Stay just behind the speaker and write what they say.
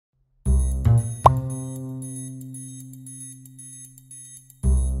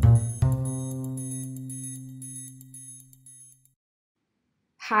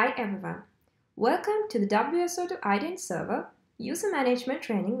Hi everyone, welcome to the WSO2 Ident Server User Management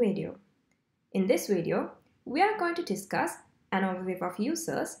Training video. In this video, we are going to discuss an overview of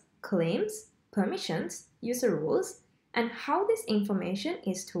users, claims, permissions, user roles, and how this information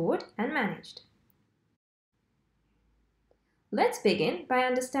is stored and managed. Let's begin by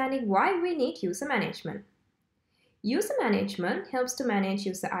understanding why we need user management. User management helps to manage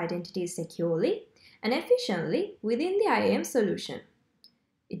user identities securely and efficiently within the IAM solution.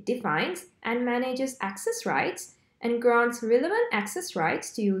 It defines and manages access rights and grants relevant access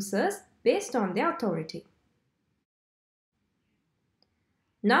rights to users based on their authority.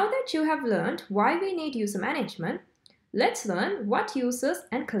 Now that you have learned why we need user management, let's learn what users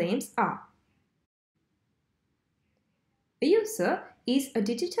and claims are. A user is a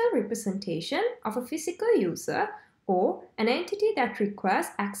digital representation of a physical user or an entity that requires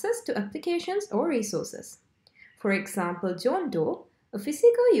access to applications or resources. For example, John Doe, a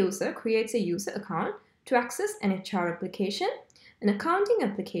physical user, creates a user account to access an HR application, an accounting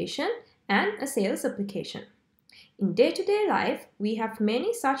application, and a sales application. In day-to-day life, we have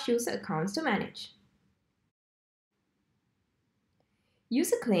many such user accounts to manage.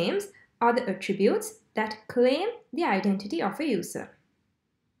 User claims are the attributes that claim the identity of a user.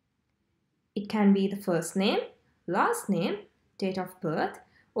 It can be the first name, last name, date of birth,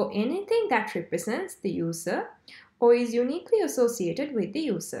 or anything that represents the user or is uniquely associated with the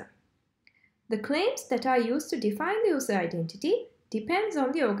user. The claims that are used to define the user identity depends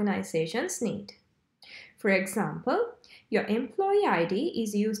on the organization's need. For example, your employee ID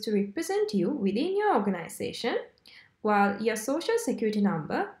is used to represent you within your organization, while your social security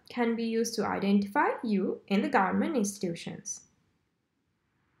number can be used to identify you in the government institutions.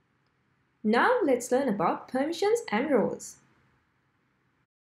 Now let's learn about permissions and roles.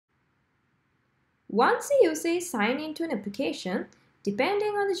 Once a user is signed into an application, depending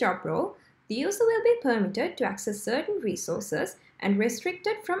on the job role, the user will be permitted to access certain resources and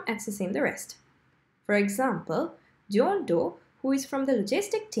restricted from accessing the rest. For example, John Doe, who is from the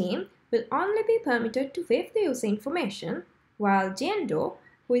logistic team, will only be permitted to waive the user information, while Jane Doe,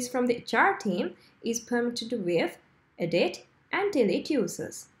 who is from the HR team, is permitted to waive, edit, and delete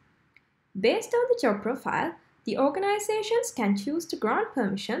users. Based on the job profile, the organizations can choose to grant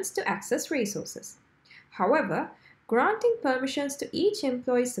permissions to access resources. However, granting permissions to each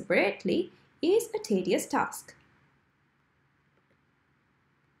employee separately is a tedious task.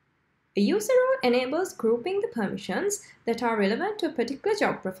 A user role enables grouping the permissions that are relevant to a particular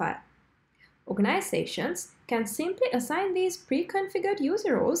job profile. Organizations can simply assign these pre-configured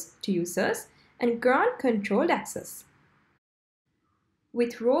user roles to users and grant controlled access.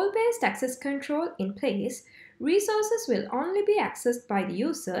 With role-based access control in place, resources will only be accessed by the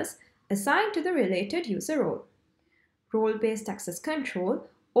users assigned to the related user role. Role-based access control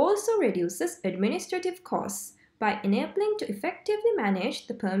also reduces administrative costs by enabling to effectively manage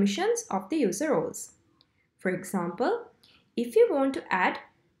the permissions of the user roles. For example, if you want to add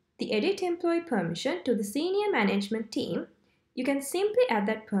the edit employee permission to the senior management team, you can simply add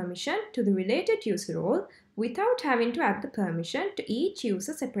that permission to the related user role without having to add the permission to each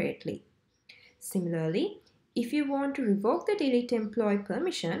user separately. Similarly, if you want to revoke the delete employee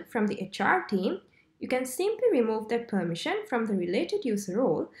permission from the HR team, you can simply remove that permission from the related user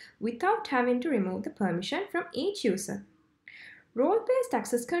role without having to remove the permission from each user. Role-based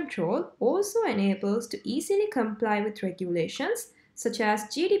access control also enables to easily comply with regulations such as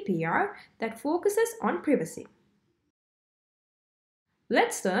GDPR that focuses on privacy.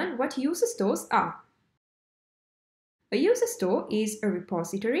 Let's learn what user stores are. A user store is a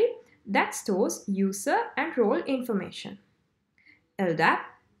repository that stores user and role information. LDAP,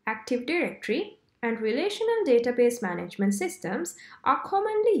 Active Directory, and relational database management systems are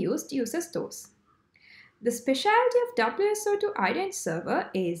commonly used user stores. The specialty of WSO2 Ident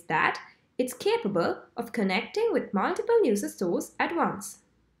Server is that it's capable of connecting with multiple user stores at once.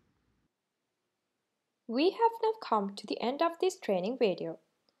 We have now come to the end of this training video.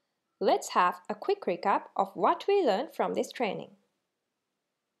 Let's have a quick recap of what we learned from this training.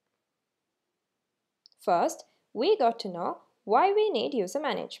 First, we got to know why we need user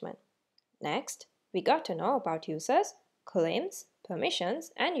management. Next, we got to know about users, claims,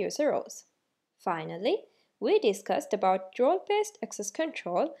 permissions, and user roles. Finally, we discussed about role-based access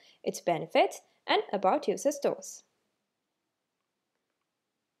control, its benefits, and about user stores.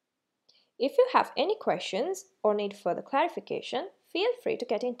 If you have any questions or need further clarification, feel free to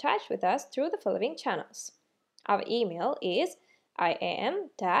get in touch with us through the following channels. Our email is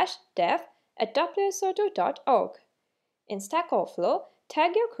iam-dev@wso2.org. In Stack Overflow,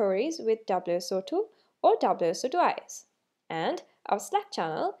 tag your queries with WSO2 or WSO2IS. And Our Slack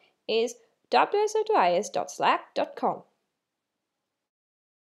channel is wso2is.slack.com.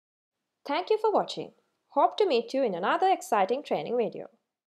 Thank you for watching. Hope to meet you in another exciting training video.